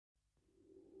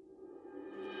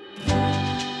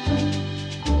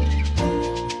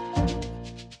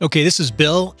Okay, this is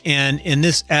Bill, and in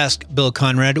this Ask Bill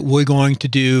Conrad, we're going to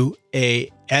do a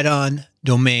add-on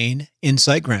domain in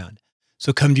SiteGround.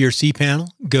 So come to your cPanel,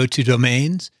 go to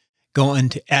Domains, go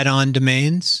into Add-on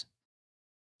Domains,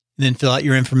 and then fill out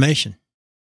your information.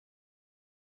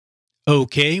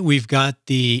 Okay, we've got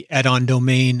the add-on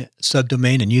domain,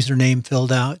 subdomain, and username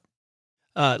filled out.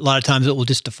 A lot of times it will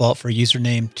just default for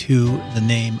username to the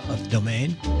name of the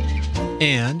domain.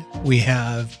 And we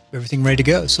have everything ready to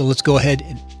go. So let's go ahead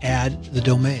and add the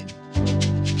domain.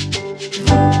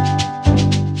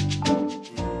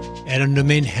 Add-on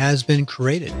domain has been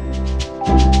created.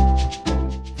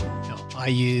 Now, I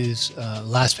use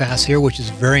LastPass here, which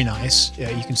is very nice.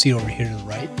 You can see it over here to the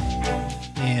right.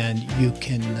 And you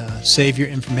can save your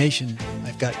information.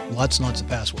 I've got lots and lots of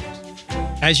passwords.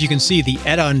 As you can see, the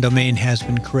add-on domain has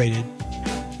been created,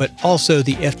 but also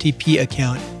the FTP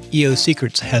account EO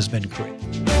Secrets has been created.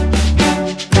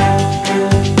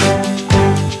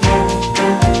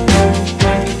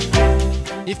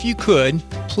 If you could,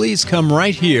 please come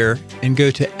right here and go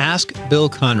to Ask Bill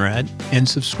Conrad and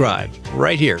subscribe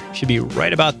right here. It should be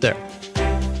right about there.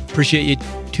 Appreciate you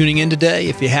tuning in today.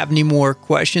 If you have any more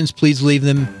questions, please leave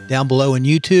them down below on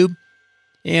YouTube.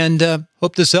 And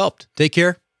hope this helped. Take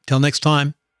care. Till next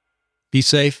time, be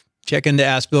safe. Check into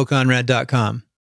AskBillConrad.com.